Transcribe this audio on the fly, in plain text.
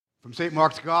From St.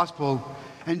 Mark's Gospel,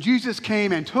 and Jesus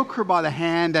came and took her by the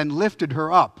hand and lifted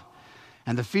her up,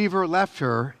 and the fever left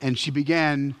her, and she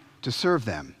began to serve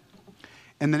them.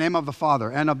 In the name of the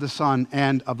Father, and of the Son,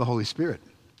 and of the Holy Spirit.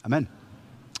 Amen.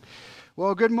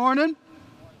 Well, good morning.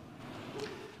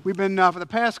 We've been, for the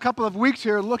past couple of weeks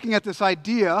here, looking at this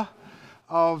idea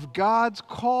of God's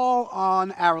call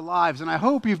on our lives. And I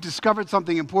hope you've discovered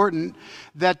something important,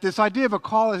 that this idea of a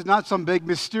call is not some big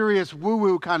mysterious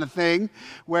woo-woo kind of thing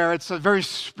where it's very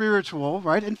spiritual,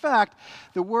 right? In fact,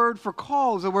 the word for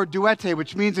call is the word duete,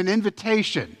 which means an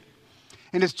invitation.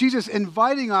 And it's Jesus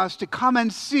inviting us to come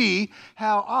and see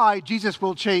how I, Jesus,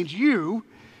 will change you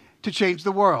to change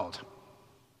the world.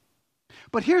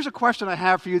 But here's a question I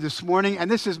have for you this morning,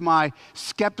 and this is my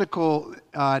skeptical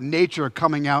nature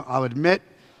coming out, I'll admit.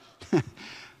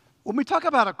 When we talk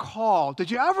about a call, did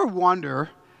you ever wonder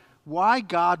why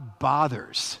God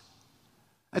bothers?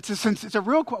 It's a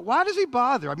real question. Why does he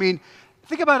bother? I mean,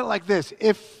 think about it like this.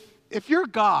 If you're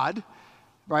God,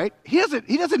 right, he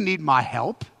doesn't need my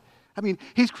help. I mean,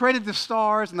 he's created the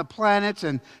stars and the planets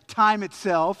and time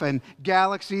itself and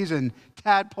galaxies and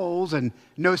tadpoles and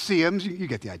no-see-ums. You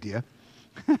get the idea.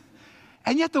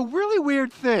 And yet the really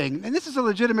weird thing, and this is a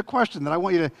legitimate question that I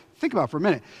want you to think about for a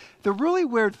minute. The really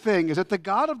weird thing is that the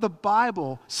God of the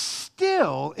Bible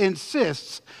still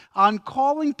insists on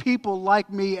calling people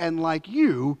like me and like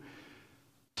you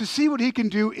to see what he can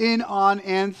do in, on,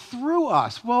 and through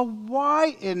us. Well,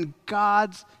 why in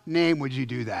God's name would you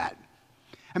do that?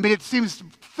 I mean, it seems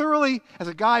thoroughly, as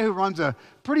a guy who runs a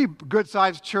pretty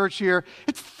good-sized church here,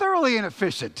 it's thoroughly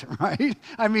inefficient, right?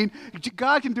 I mean,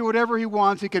 God can do whatever he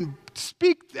wants. He can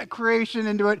speak creation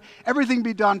into it, everything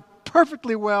be done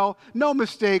perfectly well, no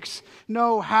mistakes,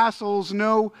 no hassles,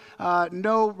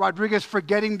 no Rodriguez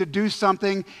forgetting to do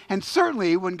something. And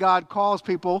certainly when God calls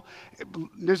people,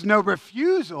 there's no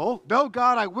refusal. No,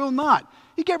 God, I will not.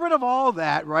 You get rid of all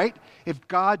that, right? If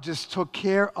God just took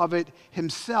care of it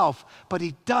himself, but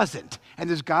he doesn't. And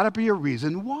there's got to be a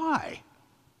reason why.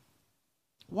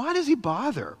 Why does he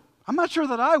bother? I'm not sure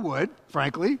that I would,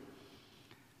 frankly.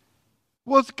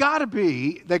 Well, it's got to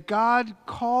be that God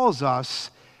calls us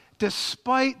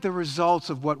despite the results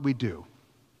of what we do.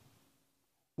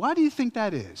 Why do you think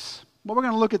that is? Well, we're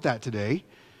going to look at that today.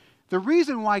 The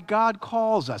reason why God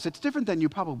calls us, it's different than you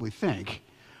probably think.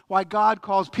 Why God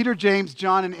calls Peter, James,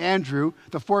 John, and Andrew,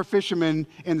 the four fishermen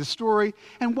in the story,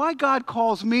 and why God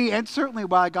calls me, and certainly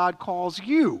why God calls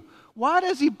you. Why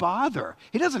does he bother?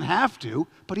 He doesn't have to,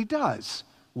 but he does.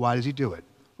 Why does he do it?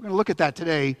 We're going to look at that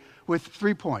today with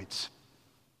 3 points.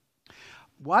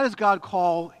 Why does God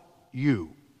call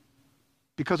you?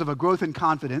 Because of a growth in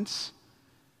confidence.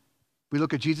 We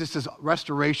look at Jesus'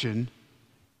 restoration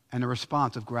and a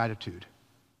response of gratitude.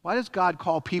 Why does God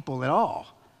call people at all?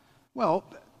 Well,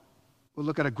 we'll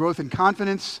look at a growth in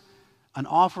confidence, an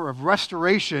offer of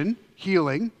restoration,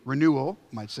 healing, renewal,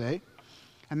 you might say,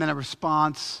 and then a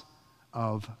response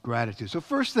of gratitude. So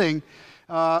first thing,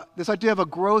 this idea of a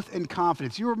growth in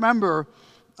confidence. You remember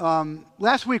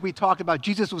last week we talked about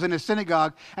Jesus was in a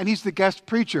synagogue and he's the guest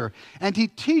preacher and he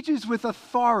teaches with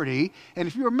authority. And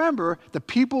if you remember, the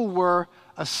people were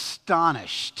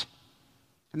astonished.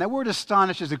 And that word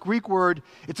astonished is a Greek word.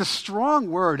 It's a strong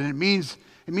word and it means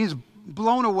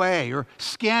blown away or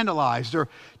scandalized, or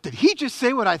did he just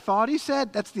say what I thought he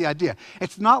said? That's the idea.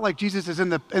 It's not like Jesus is in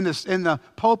the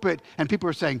pulpit and people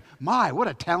are saying, my, what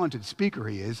a talented speaker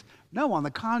he is. No, on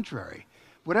the contrary.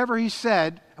 Whatever he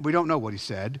said, and we don't know what he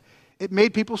said, it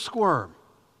made people squirm.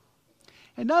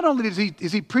 And not only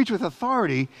does he preach with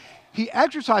authority, he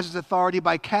exercises authority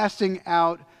by casting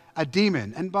out a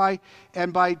demon and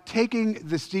by taking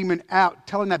this demon out,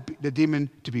 telling the demon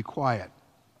to be quiet.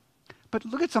 But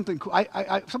look at something cool.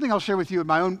 Something I'll share with you in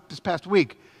my own this past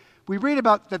week. We read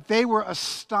about that they were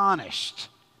astonished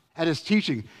at his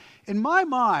teaching. In my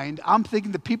mind, I'm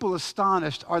thinking the people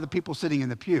astonished are the people sitting in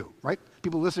the pew, right?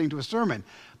 People listening to a sermon.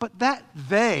 But that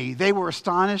they were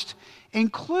astonished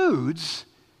includes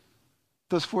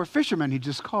those four fishermen he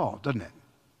just called, doesn't it?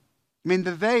 I mean,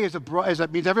 the they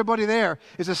means everybody there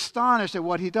is astonished at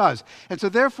what he does. And so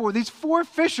therefore, these four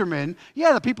fishermen,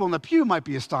 yeah, the people in the pew might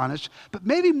be astonished, but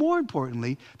maybe more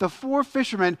importantly, the four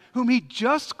fishermen whom he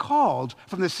just called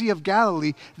from the Sea of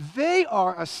Galilee, they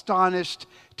are astonished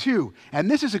too.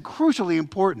 And this is crucially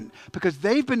important because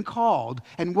they've been called,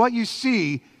 and what you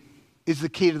see is the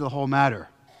key to the whole matter,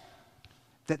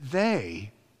 that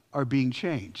they are being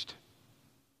changed.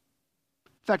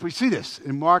 In fact, we see this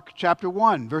in Mark chapter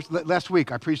 1. Last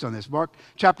week I preached on this. Mark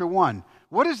chapter 1.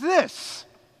 What is this?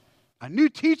 A new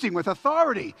teaching with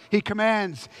authority. He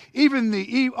commands even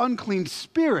the unclean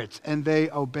spirits, and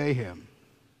they obey him.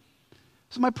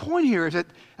 So my point here is that,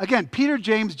 again, Peter,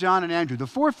 James, John, and Andrew, the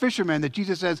four fishermen that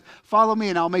Jesus says, follow me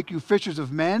and I'll make you fishers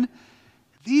of men,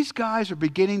 these guys are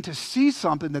beginning to see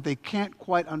something that they can't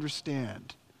quite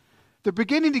understand. They're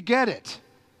beginning to get it.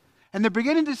 And they're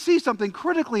beginning to see something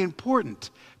critically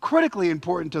important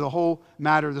to the whole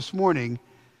matter this morning,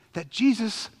 that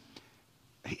Jesus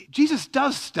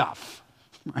does stuff.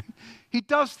 Right? He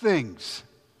does things.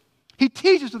 He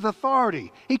teaches with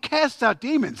authority. He casts out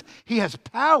demons. He has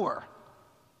power.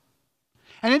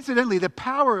 And incidentally, the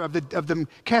power of them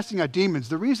casting out demons,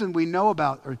 the reason we know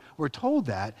about, or we're told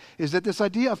that, is that this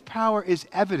idea of power is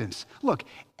evidence. Look,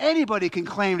 anybody can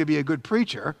claim to be a good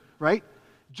preacher, right?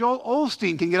 Joel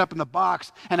Osteen can get up in the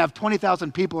box and have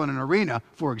 20,000 people in an arena,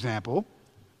 for example.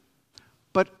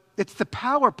 But it's the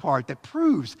power part that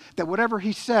proves that whatever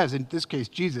he says, in this case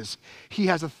Jesus, he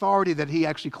has authority that he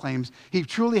actually claims. He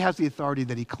truly has the authority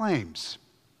that he claims.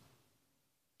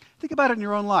 Think about it in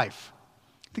your own life.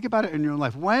 Think about it in your own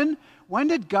life. When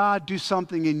did God do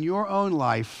something in your own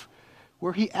life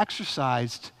where he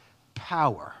exercised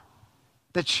power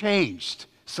that changed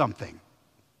something?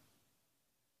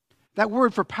 That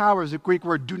word for power is a Greek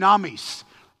word dunamis,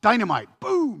 dynamite.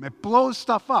 Boom, it blows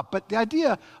stuff up. But the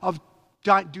idea of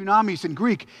dunamis in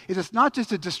Greek is it's not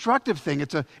just a destructive thing,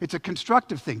 it's a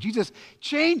constructive thing. Jesus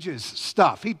changes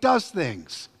stuff. He does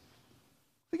things.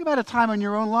 Think about a time in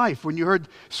your own life when you heard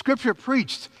Scripture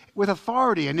preached with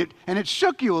authority and it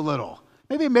shook you a little.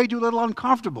 Maybe it made you a little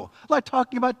uncomfortable. Like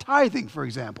talking about tithing, for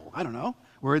example. I don't know.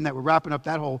 We're wrapping up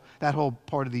that whole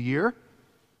part of the year.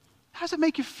 How does it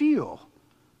make you feel?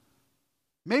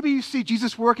 Maybe you see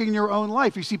Jesus working in your own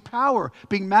life. You see power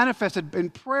being manifested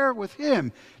in prayer with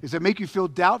him. Does it make you feel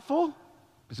doubtful?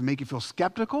 Does it make you feel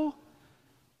skeptical?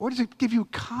 Or does it give you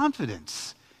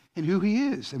confidence in who he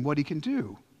is and what he can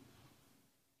do?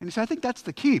 And you see, I think that's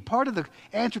the key. Part of the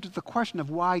answer to the question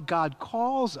of why God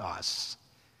calls us,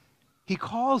 he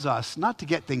calls us not to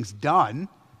get things done.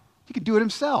 He can do it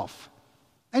himself.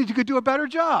 And he could do a better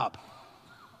job.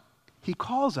 He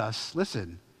calls us,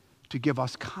 listen, to give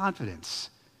us confidence,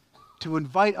 to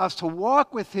invite us to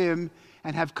walk with him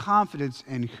and have confidence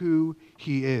in who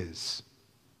he is.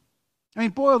 I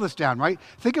mean, boil this down, right?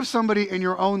 Think of somebody in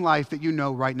your own life that you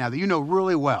know right now, that you know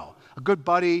really well. A good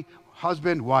buddy,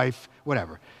 husband, wife,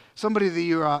 whatever. Somebody that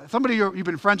you've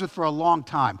been friends with for a long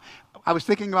time. I was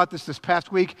thinking about this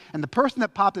past week, and the person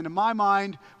that popped into my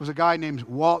mind was a guy named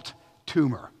Walt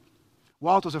Toomer.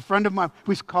 Walt was a friend of mine.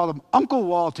 We called him Uncle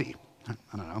Walty.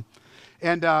 I don't know.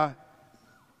 And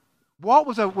Walt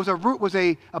was a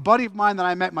buddy of mine that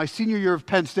I met my senior year of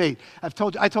Penn State. I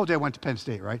told you I went to Penn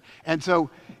State, right? And so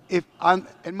in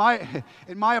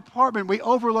my apartment, we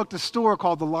overlooked a store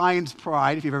called the Lion's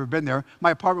Pride, if you've ever been there.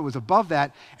 My apartment was above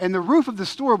that, and the roof of the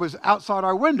store was outside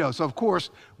our window. So, of course,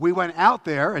 we went out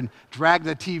there and dragged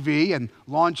the TV and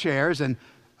lawn chairs and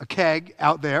a keg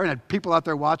out there and had people out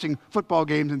there watching football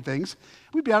games and things.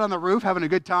 We'd be out on the roof having a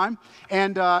good time.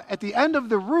 And at the end of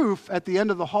the roof, at the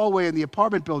end of the hallway in the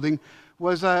apartment building,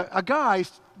 was a guy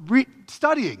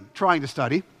trying to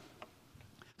study.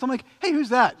 So I'm like, hey, who's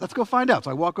that? Let's go find out. So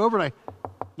I walk over and I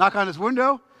knock on his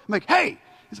window. I'm like, hey.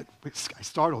 He's like, I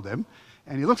startled him.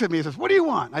 And he looks at me and says, what do you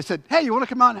want? I said, hey, you want to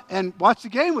come out and watch the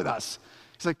game with us?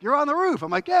 He's like, you're on the roof. I'm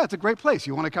like, yeah, it's a great place.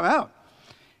 You want to come out?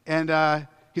 And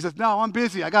he says, no, I'm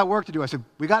busy. I got work to do. I said,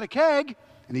 we got a keg.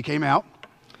 And he came out.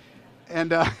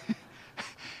 And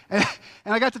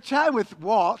and I got to chat with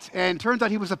Walt, and turns out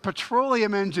he was a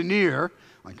petroleum engineer.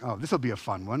 I'm like, oh, this will be a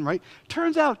fun one, right?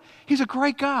 Turns out he's a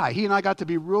great guy. He and I got to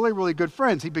be really, really good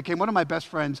friends. He became one of my best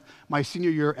friends my senior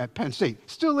year at Penn State.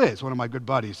 Still is one of my good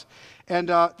buddies. And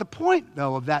the point,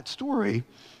 though, of that story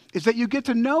is that you get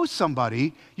to know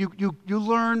somebody, you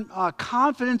learn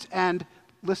confidence and,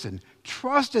 listen,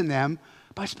 trust in them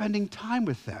by spending time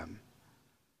with them.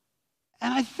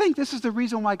 And I think this is the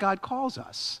reason why God calls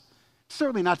us.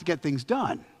 Certainly not to get things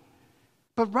done,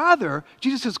 but rather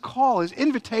Jesus' call, his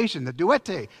invitation, the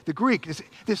duete, the Greek,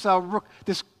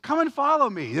 this come and follow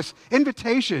me, this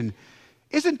invitation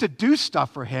isn't to do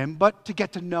stuff for him, but to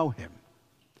get to know him,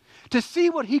 to see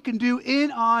what he can do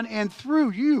in, on, and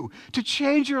through you, to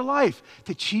change your life,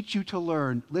 to teach you to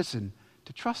learn, listen,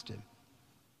 to trust him.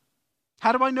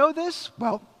 How do I know this?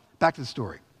 Well, back to the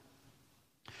story.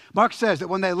 Mark says that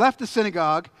when they left the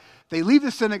synagogue, they leave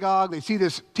the synagogue, they see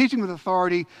this teaching with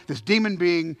authority, this demon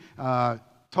being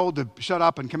told to shut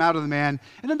up and come out of the man,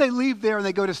 and then they leave there and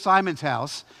they go to Simon's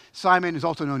house. Simon is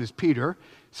also known as Peter.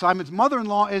 Simon's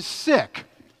mother-in-law is sick,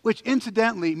 which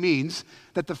incidentally means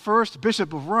that the first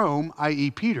bishop of Rome,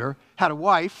 i.e. Peter, had a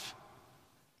wife,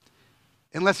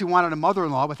 unless he wanted a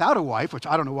mother-in-law without a wife, which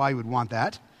I don't know why he would want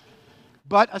that.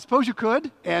 but I suppose you could.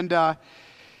 And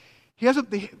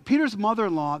Peter's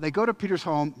mother-in-law, they go to Peter's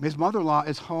home. His mother-in-law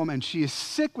is home, and she is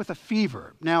sick with a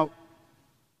fever. Now,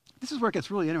 this is where it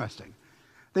gets really interesting.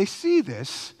 They see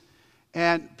this,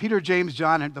 and Peter, James,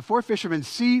 John, and the four fishermen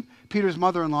see Peter's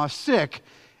mother-in-law sick,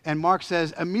 and Mark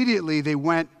says immediately they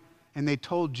went and they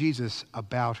told Jesus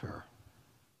about her.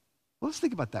 Well, let's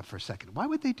think about that for a second. Why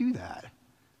would they do that?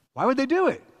 Why would they do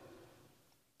it?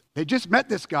 They just met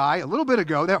this guy a little bit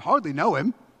ago. They hardly know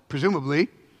him, presumably.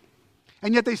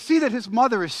 And yet they see that his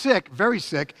mother is sick, very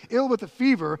sick, ill with a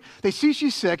fever. They see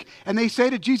she's sick, and they say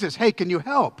to Jesus, hey, can you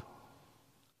help?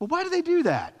 Well, why do they do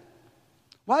that?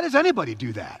 Why does anybody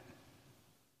do that?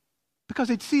 Because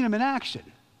they'd seen him in action.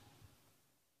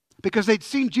 Because they'd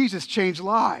seen Jesus change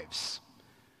lives.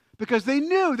 Because they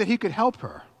knew that he could help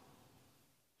her.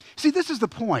 See, this is the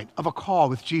point of a call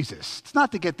with Jesus. It's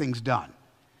not to get things done.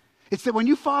 It's that when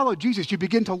you follow Jesus, you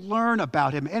begin to learn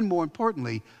about him, and more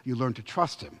importantly, you learn to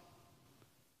trust him.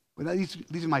 Well, that leads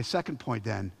to my second point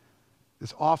then,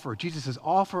 this offer, Jesus'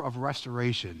 offer of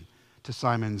restoration to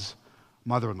Simon's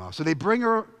mother-in-law. So they bring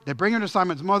her to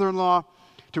Simon's mother-in-law,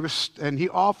 and he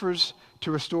offers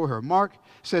to restore her. Mark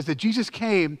says that Jesus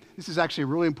came, this is actually a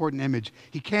really important image,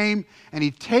 he came and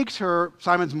he takes her,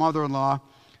 Simon's mother-in-law,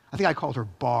 I think I called her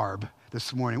Barb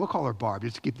this morning. We'll call her Barb,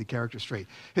 just to keep the character straight.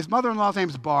 His mother-in-law's name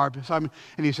is Barb, Simon,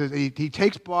 and he says he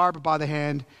takes Barb by the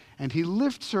hand and he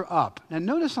lifts her up. Now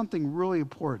notice something really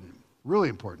important, really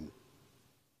important.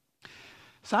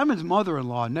 Simon's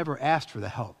mother-in-law never asked for the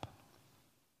help.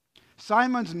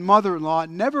 Simon's mother-in-law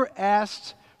never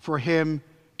asked for him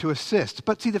to assist.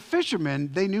 But see, the fishermen,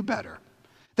 they knew better.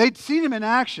 They'd seen him in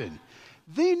action.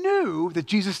 They knew that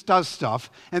Jesus does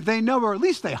stuff, and they know, or at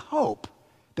least they hope,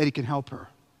 that he can help her.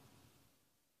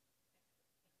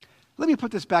 Let me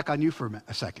put this back on you for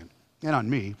a second, and on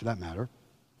me, for that matter.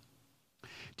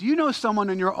 Do you know someone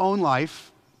in your own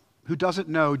life who doesn't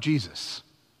know Jesus?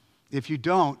 If you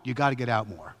don't, you got to get out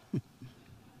more.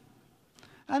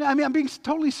 I mean, I'm being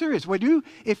totally serious. Do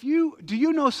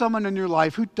you know someone in your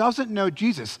life who doesn't know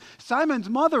Jesus? Simon's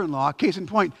mother-in-law, case in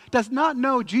point, does not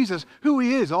know Jesus, who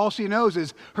he is. All she knows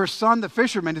is her son, the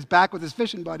fisherman, is back with his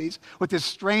fishing buddies with this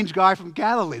strange guy from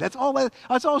Galilee. That's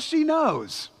all she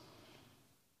knows.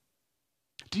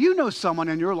 Do you know someone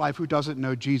in your life who doesn't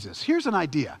know Jesus? Here's an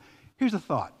idea. Here's a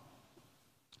thought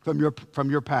from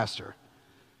your pastor.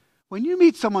 When you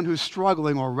meet someone who's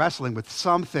struggling or wrestling with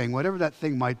something, whatever that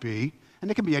thing might be, and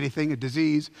it can be anything, a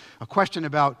disease, a question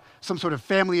about some sort of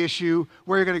family issue,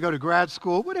 where you're going to go to grad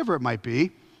school, whatever it might be,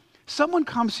 someone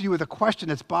comes to you with a question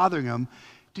that's bothering them,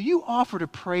 do you offer to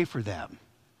pray for them?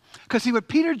 Because see, what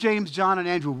Peter, James, John, and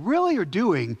Andrew really are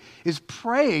doing is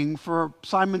praying for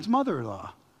Simon's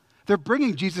mother-in-law. They're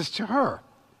bringing Jesus to her.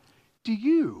 Do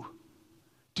you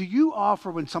offer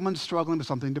when someone's struggling with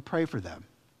something to pray for them?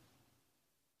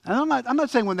 And I'm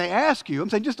not saying when they ask you, I'm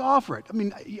saying just offer it. I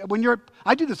mean,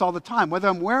 I do this all the time, whether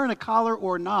I'm wearing a collar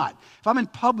or not. If I'm in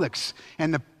Publix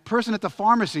and the person at the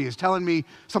pharmacy is telling me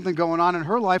something going on in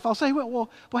her life, I'll say, well,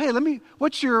 hey,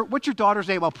 what's your daughter's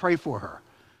name? I'll pray for her.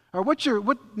 Or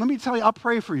let me tell you, I'll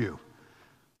pray for you.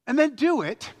 And then do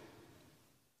it.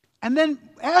 And then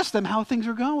ask them how things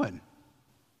are going.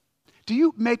 Do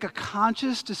you make a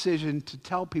conscious decision to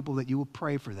tell people that you will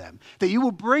pray for them, that you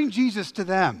will bring Jesus to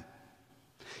them?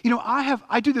 You know,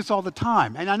 I do this all the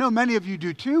time, and I know many of you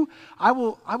do too. I'm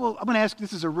going to ask,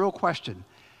 this is a real question.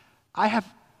 An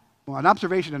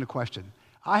observation and a question.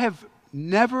 I have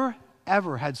never,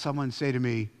 ever had someone say to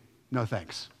me, no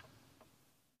thanks.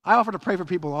 I offer to pray for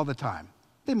people all the time.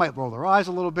 They might roll their eyes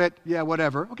a little bit. Yeah,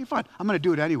 whatever. Okay, fine. I'm going to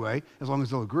do it anyway, as long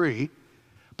as they'll agree.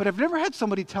 But I've never had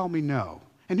somebody tell me no.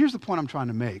 And here's the point I'm trying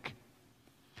to make.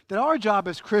 That our job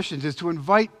as Christians is to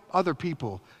invite other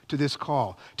people to this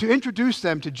call, to introduce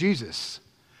them to Jesus,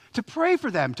 to pray for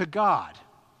them to God.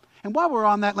 And while we're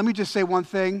on that, let me just say one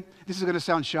thing. This is going to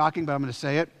sound shocking, but I'm going to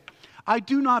say it. I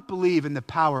do not believe in the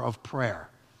power of prayer.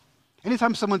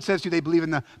 Anytime someone says to you they believe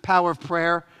in the power of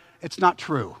prayer, it's not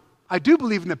true. I do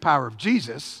believe in the power of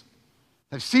Jesus.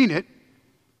 I've seen it,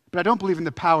 but I don't believe in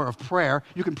the power of prayer.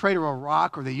 You can pray to a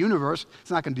rock or the universe.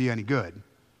 It's not going to do you any good.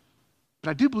 But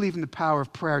I do believe in the power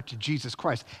of prayer to Jesus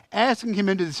Christ, asking him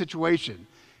into the situation.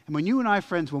 And when you and I,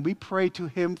 friends, when we pray to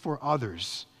him for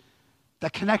others,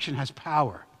 that connection has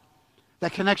power.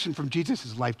 That connection from Jesus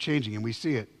is life-changing, and we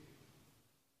see it.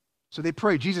 So they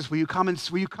pray, Jesus, will you come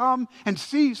and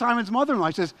see Simon's mother-in-law?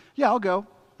 He says, yeah, I'll go.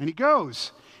 And he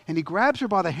goes. And he grabs her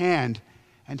by the hand,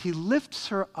 and he lifts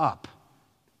her up.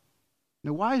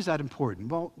 Now, why is that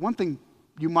important? Well, one thing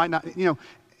you might not,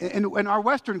 In our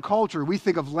Western culture, we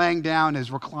think of laying down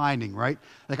as reclining, right?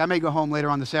 Like I may go home later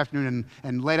on this afternoon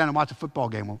and lay down and watch a football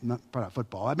game. Well, probably not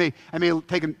football. I may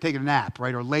take a nap,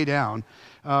 right, or lay down.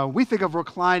 We think of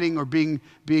reclining or being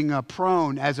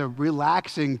prone as a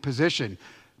relaxing position.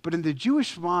 But in the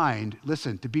Jewish mind,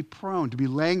 listen, to be prone, to be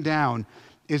laying down,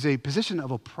 is a position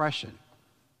of oppression.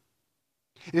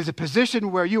 It is a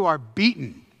position where you are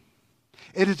beaten.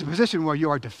 It is a position where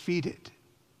you are defeated.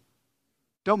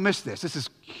 Don't miss this. This is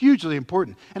hugely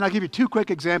important. And I'll give you two quick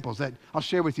examples that I'll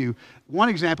share with you. One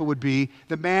example would be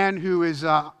the man who is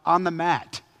on the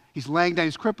mat. He's laying down,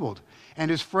 he's crippled.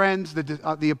 And his friends,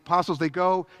 the apostles, they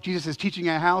go, Jesus is teaching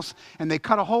at a house, and they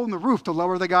cut a hole in the roof to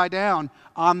lower the guy down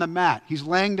on the mat. He's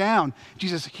laying down.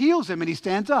 Jesus heals him, and he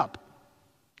stands up.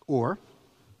 Or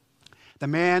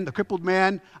the crippled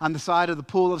man on the side of the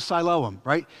pool of Siloam,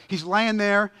 right? He's laying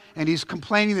there, and he's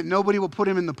complaining that nobody will put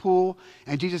him in the pool.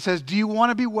 And Jesus says, do you want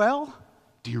to be well?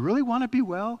 Do you really want to be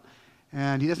well?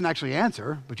 And he doesn't actually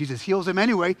answer, but Jesus heals him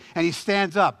anyway, and he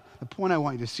stands up. The point I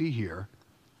want you to see here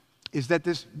is that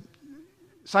this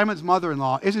Simon's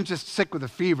mother-in-law isn't just sick with a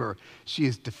fever. She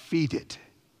is defeated.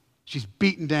 She's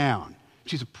beaten down.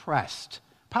 She's oppressed,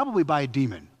 probably by a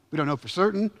demon. We don't know for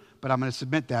certain, but I'm going to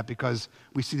submit that because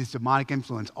we see this demonic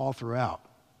influence all throughout.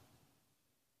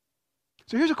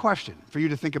 So here's a question for you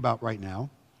to think about right now.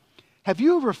 Have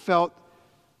you ever felt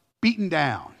beaten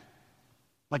down,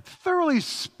 like thoroughly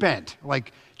spent,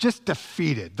 like just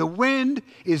defeated? The wind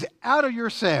is out of your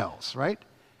sails, right?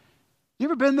 You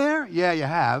ever been there? Yeah, you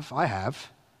have. I have.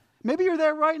 Maybe you're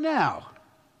there right now.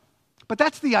 But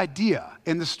that's the idea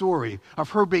in the story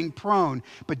of her being prone.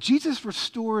 But Jesus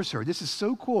restores her. This is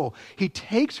so cool. He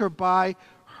takes her by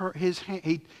his hand.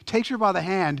 He takes her by the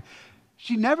hand.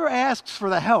 She never asks for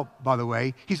the help, by the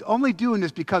way. He's only doing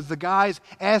this because the guys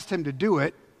asked him to do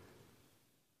it.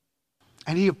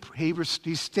 And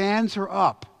he stands her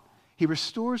up. He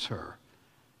restores her.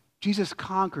 Jesus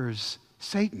conquers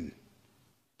Satan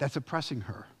that's oppressing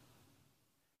her.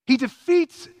 He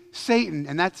defeats Satan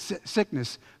and that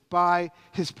sickness by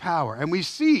his power. And we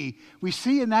see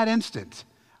in that instant,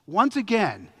 once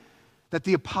again, that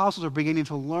the apostles are beginning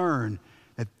to learn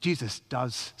that Jesus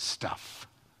does stuff.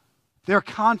 Their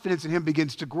confidence in him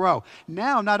begins to grow.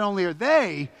 Now, not only are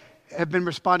they have been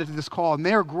responded to this call, and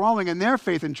they're growing in their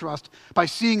faith and trust by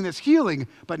seeing this healing,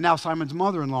 but now Simon's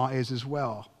mother-in-law is as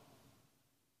well.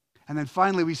 And then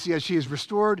finally, we see as she is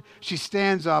restored, she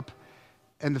stands up,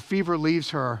 and the fever leaves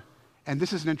her. And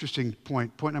this is an interesting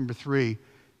point. Point number 3.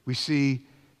 We see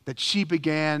that she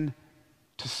began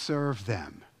to serve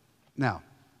them. Now,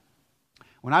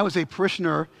 when I was a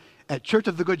parishioner at Church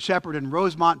of the Good Shepherd in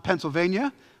Rosemont,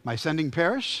 Pennsylvania, my sending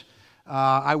parish,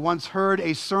 I once heard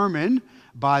a sermon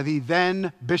by the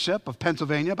then Bishop of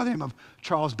Pennsylvania by the name of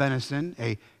Charles Benison,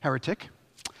 a heretic.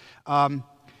 And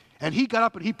he got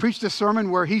up and he preached a sermon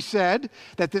where he said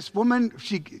that this woman,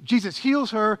 Jesus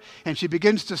heals her and she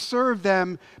begins to serve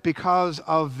them because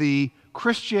of the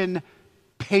Christian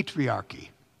patriarchy.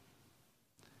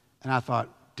 And I thought,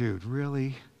 dude,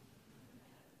 really?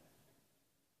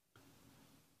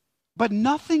 But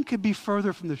nothing could be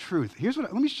further from the truth.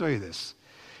 Let me show you this.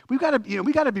 We got to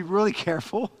be really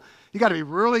careful. You got to be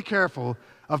really careful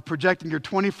of projecting your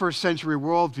 21st century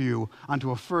worldview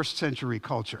onto a first century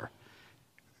culture.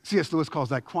 C.S. Lewis calls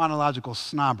that chronological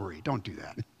snobbery. Don't do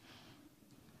that.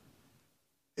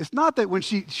 It's not that when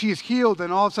she is healed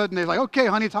and all of a sudden they're like, okay,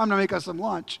 honey, time to make us some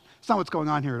lunch. It's not what's going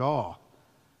on here at all.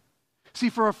 See,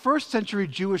 for a first century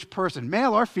Jewish person,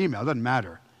 male or female, doesn't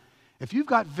matter. If you've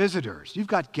got visitors, you've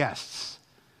got guests,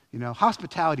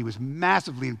 hospitality was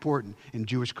massively important in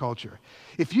Jewish culture.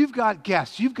 If you've got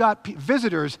guests, you've got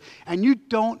visitors, and you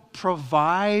don't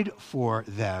provide for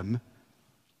them,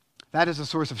 that is a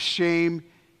source of shame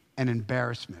and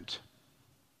embarrassment.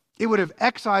 It would have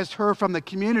excised her from the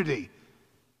community.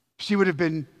 She would have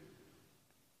been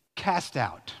cast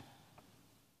out.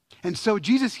 And so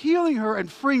Jesus healing her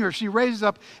and freeing her, she raises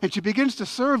up and she begins to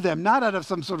serve them, not out of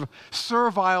some sort of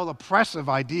servile, oppressive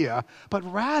idea, but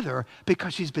rather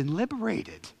because she's been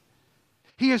liberated.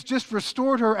 He has just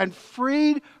restored her and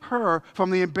freed her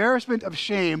from the embarrassment of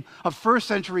shame of first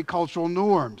century cultural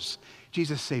norms.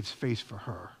 Jesus saves face for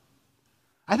her.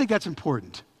 I think that's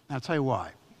important. And I'll tell you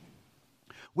why.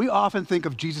 We often think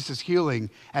of Jesus' healing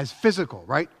as physical,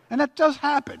 right? And that does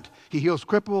happen. He heals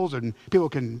cripples and people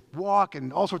can walk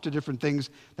and all sorts of different things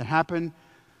that happen.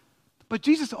 But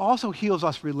Jesus also heals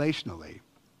us relationally.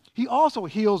 He also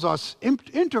heals us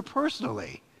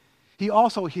interpersonally. He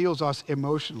also heals us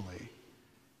emotionally.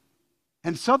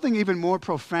 And something even more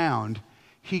profound,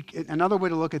 another way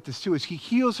to look at this too, is he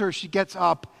heals her, she gets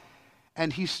up,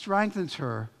 and he strengthens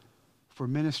her for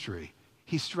ministry.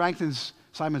 He strengthens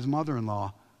Simon's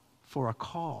mother-in-law for a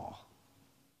call.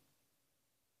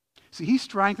 See, he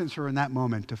strengthens her in that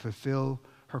moment to fulfill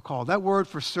her call. That word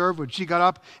for serve, when she got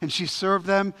up and she served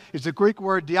them, is the Greek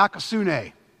word diakosune.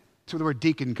 That's where the word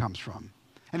deacon comes from.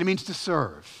 And it means to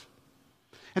serve.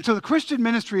 And so the Christian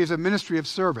ministry is a ministry of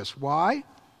service. Why?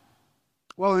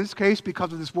 Well, in this case,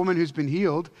 because of this woman who's been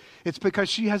healed, it's because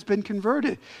she has been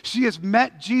converted. She has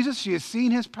met Jesus, she has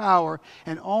seen his power,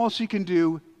 and all she can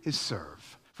do is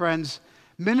serve. Friends,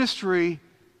 ministry,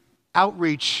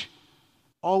 outreach,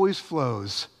 always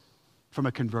flows from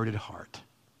a converted heart.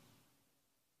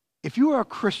 If you are a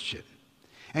Christian,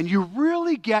 and you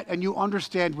really get and you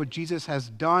understand what Jesus has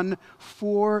done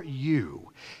for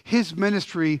you, his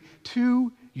ministry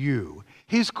to you,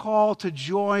 his call to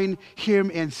join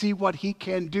him and see what he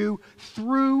can do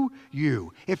through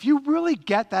you. If you really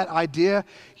get that idea,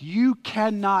 you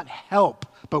cannot help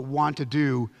but want to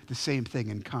do the same thing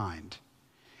in kind.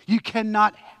 You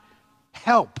cannot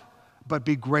help but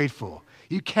be grateful.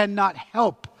 You cannot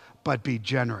help but be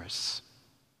generous.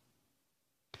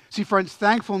 See, friends,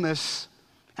 thankfulness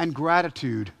and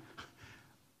gratitude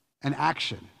and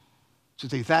action,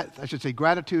 I should say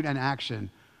gratitude and action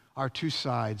are two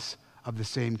sides of the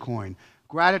same coin.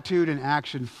 Gratitude and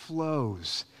action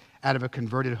flows out of a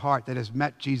converted heart that has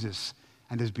met Jesus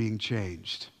and is being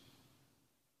changed.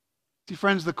 See,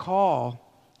 friends, the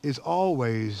call is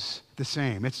always the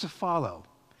same. It's to follow.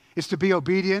 It's to be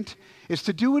obedient. It's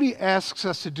to do what he asks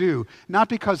us to do, not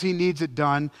because he needs it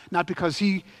done, not because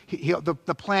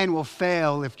the plan will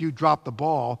fail if you drop the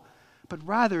ball, but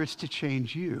rather it's to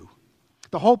change you.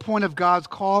 The whole point of God's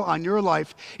call on your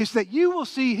life is that you will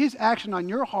see his action on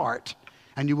your heart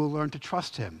and you will learn to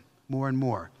trust him more and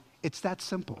more. It's that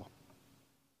simple.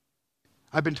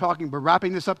 We're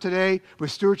wrapping this up today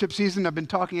with stewardship season. I've been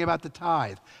talking about the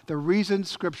tithe. The reason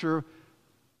Scripture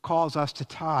calls us to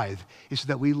tithe is so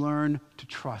that we learn to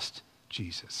trust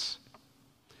Jesus,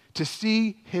 to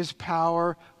see his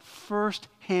power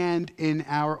firsthand in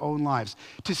our own lives,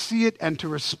 to see it and to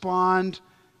respond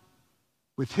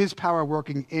with his power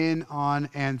working in, on,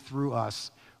 and through us,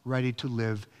 ready to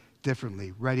live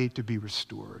differently, ready to be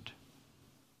restored.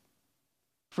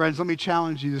 Friends, let me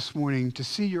challenge you this morning to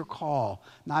see your call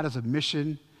not as a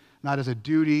mission, not as a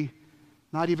duty,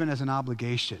 not even as an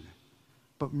obligation,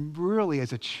 but really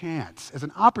as a chance, as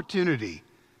an opportunity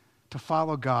to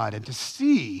follow God and to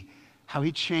see how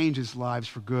he changes lives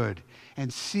for good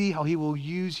and see how he will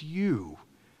use you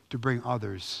to bring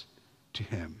others to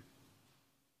him.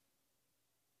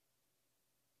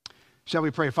 Shall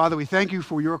we pray? Father, we thank you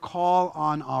for your call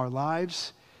on our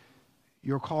lives,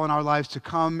 your call in our lives to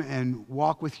come and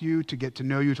walk with you, to get to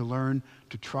know you, to learn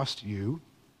to trust you.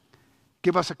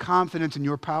 Give us a confidence in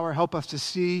your power. Help us to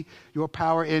see your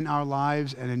power in our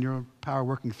lives and in your power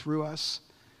working through us.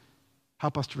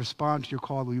 Help us to respond to your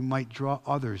call that we might draw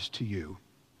others to you.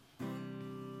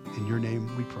 In your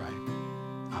name we pray.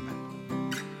 Amen.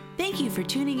 Thank you for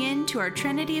tuning in to our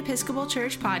Trinity Episcopal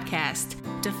Church podcast.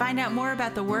 To find out more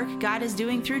about the work God is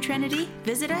doing through Trinity,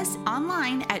 visit us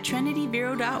online at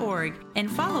trinityvero.org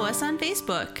and follow us on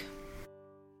Facebook.